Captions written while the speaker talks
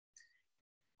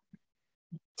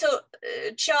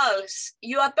Charles,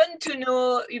 you happen to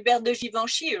know Hubert de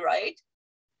Givenchy, right?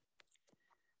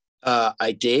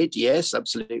 I did, yes,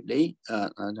 absolutely.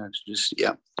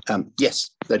 Yes,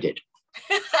 I did.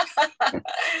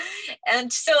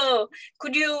 And so,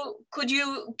 could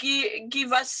you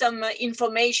give us some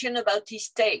information about his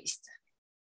taste?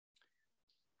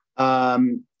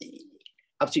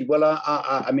 Absolutely. Well,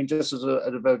 I mean, just as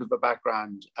a bit of a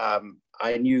background,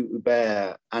 I knew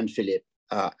Hubert and Philippe.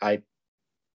 I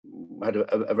had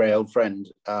a very old friend.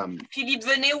 Philippe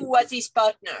Venet, who was his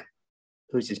partner?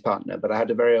 Who's his partner? But I had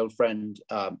a very old friend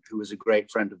who was a great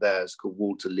friend of theirs called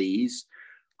Walter Lees,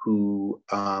 who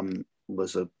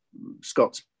was a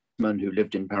Scotsman who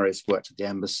lived in Paris, worked at the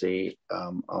embassy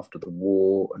after the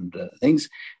war and things.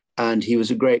 And he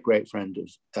was a great, great friend of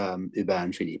Hubert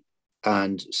and Philippe.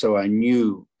 And so I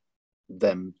knew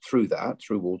them through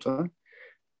Walter.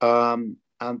 And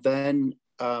then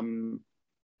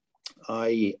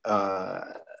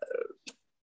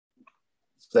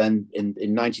then in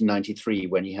 1993,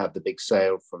 when he had the big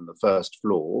sale from the first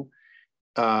floor,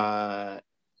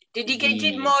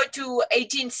 dedicated more to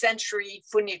 18th century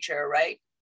furniture, right?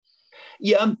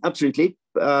 Yeah, absolutely.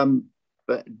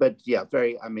 But yeah,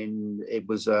 I mean, it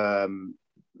was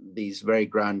these very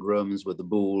grand rooms with the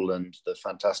Boule and the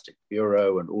fantastic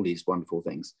bureau and all these wonderful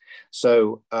things.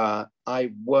 So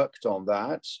I worked on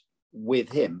that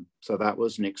with him. So that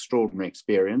was an extraordinary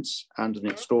experience and an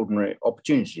extraordinary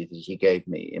opportunity that he gave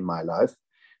me in my life.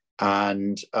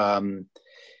 And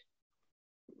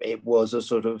it was a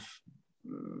sort of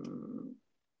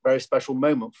very special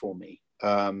moment for me.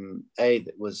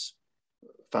 That was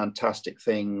fantastic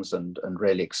things and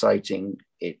really exciting.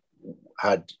 It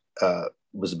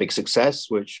was a big success,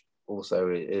 which also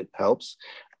it helps.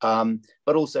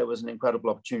 But also it was an incredible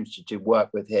opportunity to work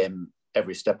with him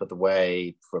every step of the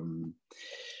way, from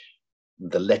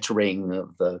the lettering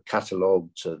of the catalogue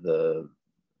to the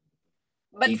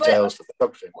details of the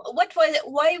photography.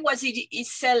 Why was he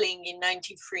selling in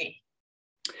 93?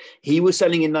 He was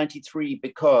selling in 93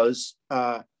 because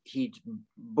he'd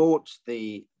bought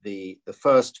the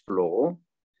first floor,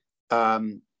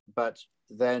 but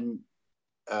then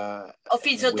of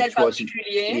his Hôtel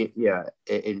Particulier. Yeah,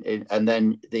 and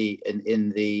then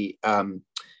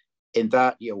in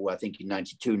that year, I think in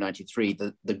 92, 93,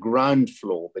 the ground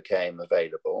floor became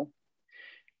available,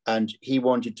 and he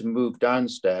wanted to move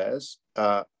downstairs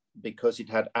because he'd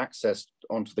had access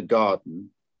onto the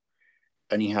garden,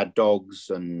 and he had dogs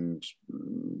and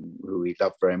who he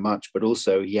loved very much, but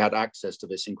also he had access to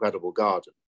this incredible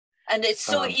garden. And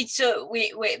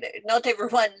not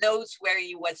everyone knows where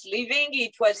he was living.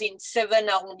 It was in 7th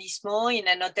arrondissement in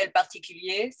an Hôtel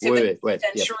Particulier, 17th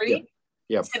century.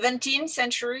 Yeah. 17th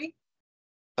century?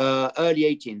 Early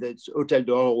 18th, it's Hôtel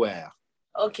de Roer.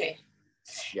 Okay.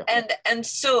 Yeah. And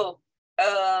so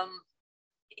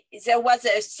there was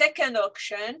a second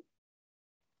auction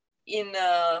in,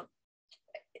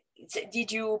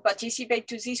 did you participate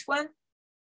to this one?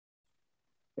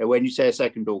 When you say a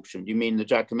second auction, do you mean the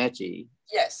Giacometti?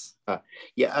 Yes.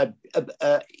 Yeah,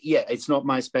 it's not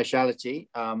my speciality,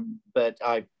 but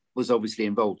I was obviously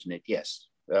involved in it, yes,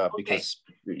 because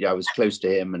I was close to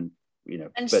him and, you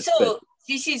know. And this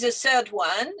is the third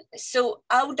one. So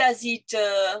how is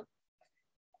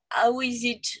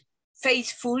it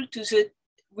faithful to the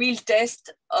real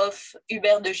test of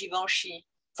Hubert de Givenchy?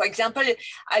 For example,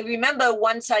 I remember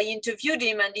once I interviewed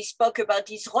him and he spoke about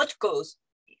his Rothkos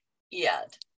he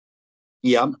had.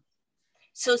 Yeah.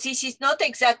 So this is not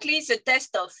exactly the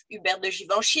test of Hubert de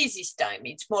Givenchy this time.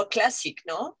 It's more classic,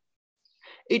 no?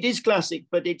 It is classic,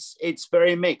 but it's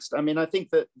very mixed. I mean, I think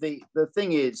that the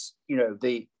thing is, you know,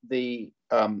 the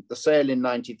sale in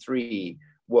 93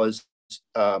 was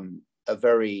a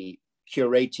very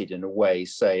curated, in a way,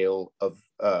 sale of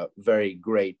very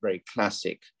great, very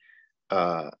classic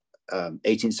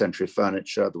 18th century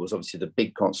furniture. There was obviously the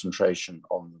big concentration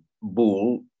on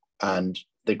Boule and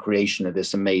the creation of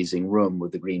this amazing room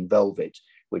with the green velvet,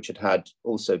 which had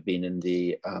also been in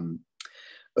the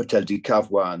Hôtel du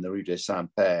Cavois in the Rue de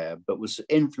Saint-Père, but was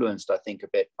influenced, I think, a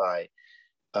bit by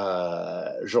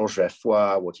Georges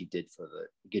Reffoy, what he did for the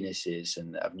Guinnesses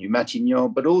and Avenue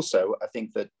Matignon, but also I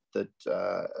think that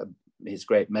his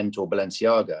great mentor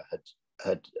Balenciaga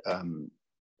had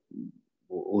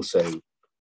also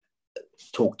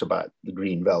talked about the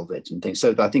green velvet and things.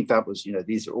 So I think that was, you know,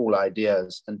 these are all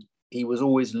ideas, and he was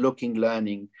always looking,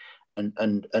 learning, and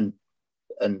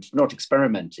not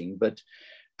experimenting. But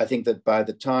I think that by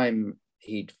the time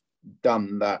he'd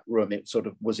done that room, it sort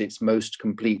of was its most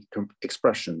complete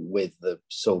expression with the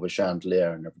silver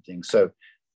chandelier and everything. So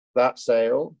that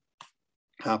sale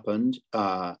happened,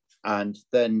 and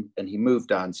he moved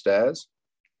downstairs,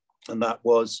 and that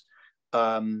was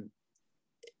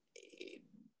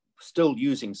still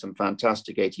using some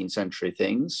fantastic 18th century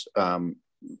things,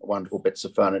 wonderful bits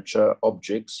of furniture,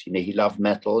 objects. You know, he loved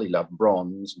metal, he loved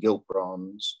bronze, gilt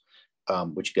bronze,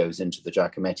 which goes into the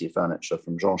Giacometti furniture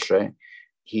from Givenchy.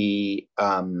 He,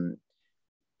 but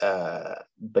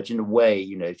in a way,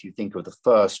 you know, if you think of the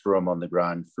first room on the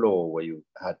ground floor where you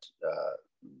had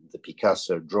the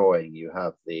Picasso drawing, you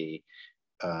have the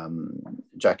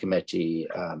Giacometti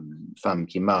Femme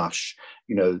qui Marche,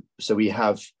 you know, so we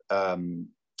have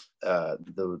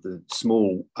the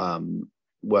small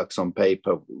works on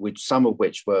paper, which some of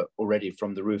which were already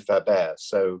from the Rue Fabert,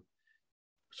 so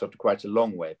sort of quite a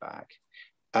long way back.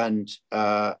 And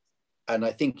I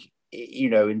think, you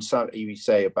know, in some, you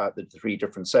say about the 3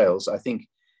 different sales, I think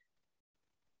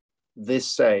this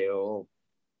sale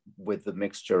with the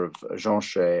mixture of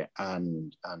Givenchy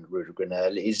and Rue de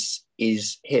Grenelle is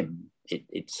him.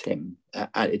 It's him,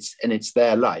 and it's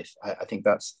their life. I think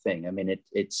that's the thing. I mean,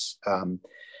 it's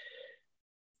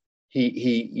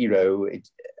he you know,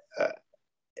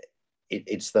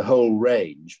 it's the whole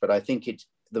range, but I think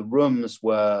the rooms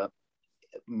were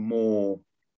more,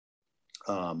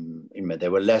 you know, they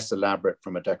were less elaborate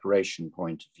from a decoration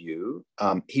point of view.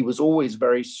 He was always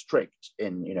very strict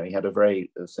in, you know, he had a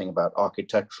very thing about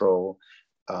architectural,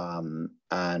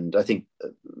 and I think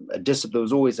there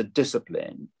was always a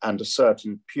discipline and a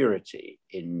certain purity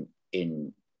in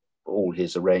all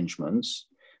his arrangements.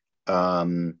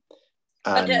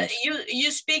 But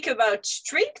you speak about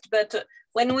strict, but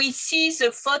when we see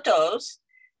the photos,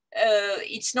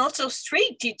 it's not so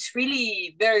strict. It's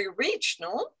really very rich,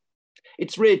 no?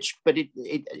 It's rich, but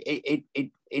it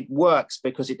works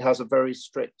because it has a very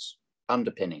strict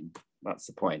underpinning. That's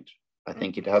the point. I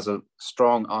think it has a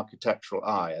strong architectural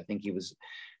eye. I think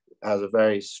has a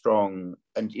very strong,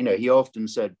 and you know, he often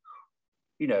said,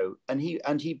 you know, and he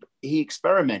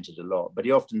experimented a lot, but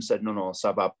he often said, no,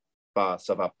 ça va pas.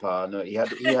 No, he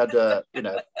had you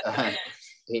know,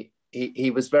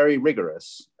 he was very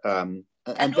rigorous, and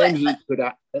then he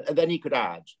could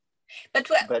add. But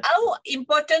how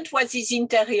important was his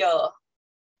interior?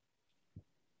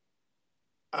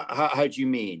 How do you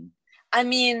mean? I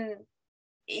mean,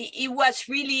 it was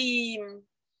really,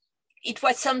 it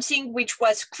was something which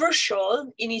was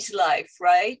crucial in his life,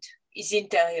 right? His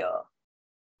interior.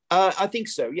 I think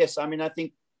so, yes. I mean, I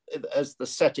think as the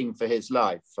setting for his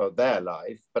life, for their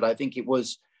life, but I think it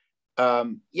was,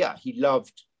 yeah, he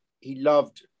loved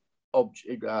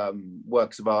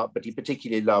works of art, but he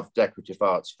particularly loved decorative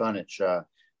arts, furniture,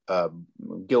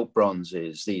 gilt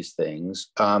bronzes, these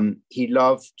things. He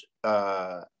loved,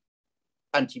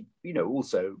 and he, you know,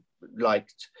 also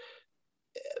liked,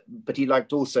 but he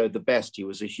liked also the best. He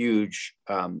was a huge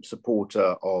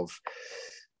supporter of,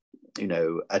 you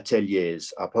know,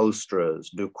 ateliers,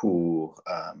 upholsterers, Decour,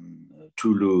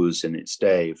 Toulouse in its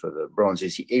day for the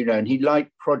bronzes. You know, and he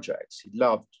liked projects. He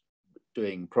loved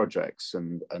doing projects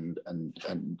and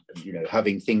you know,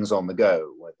 having things on the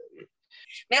go.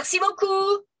 Merci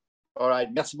beaucoup. All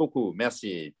right, merci beaucoup.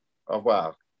 Merci. Au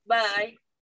revoir. Bye.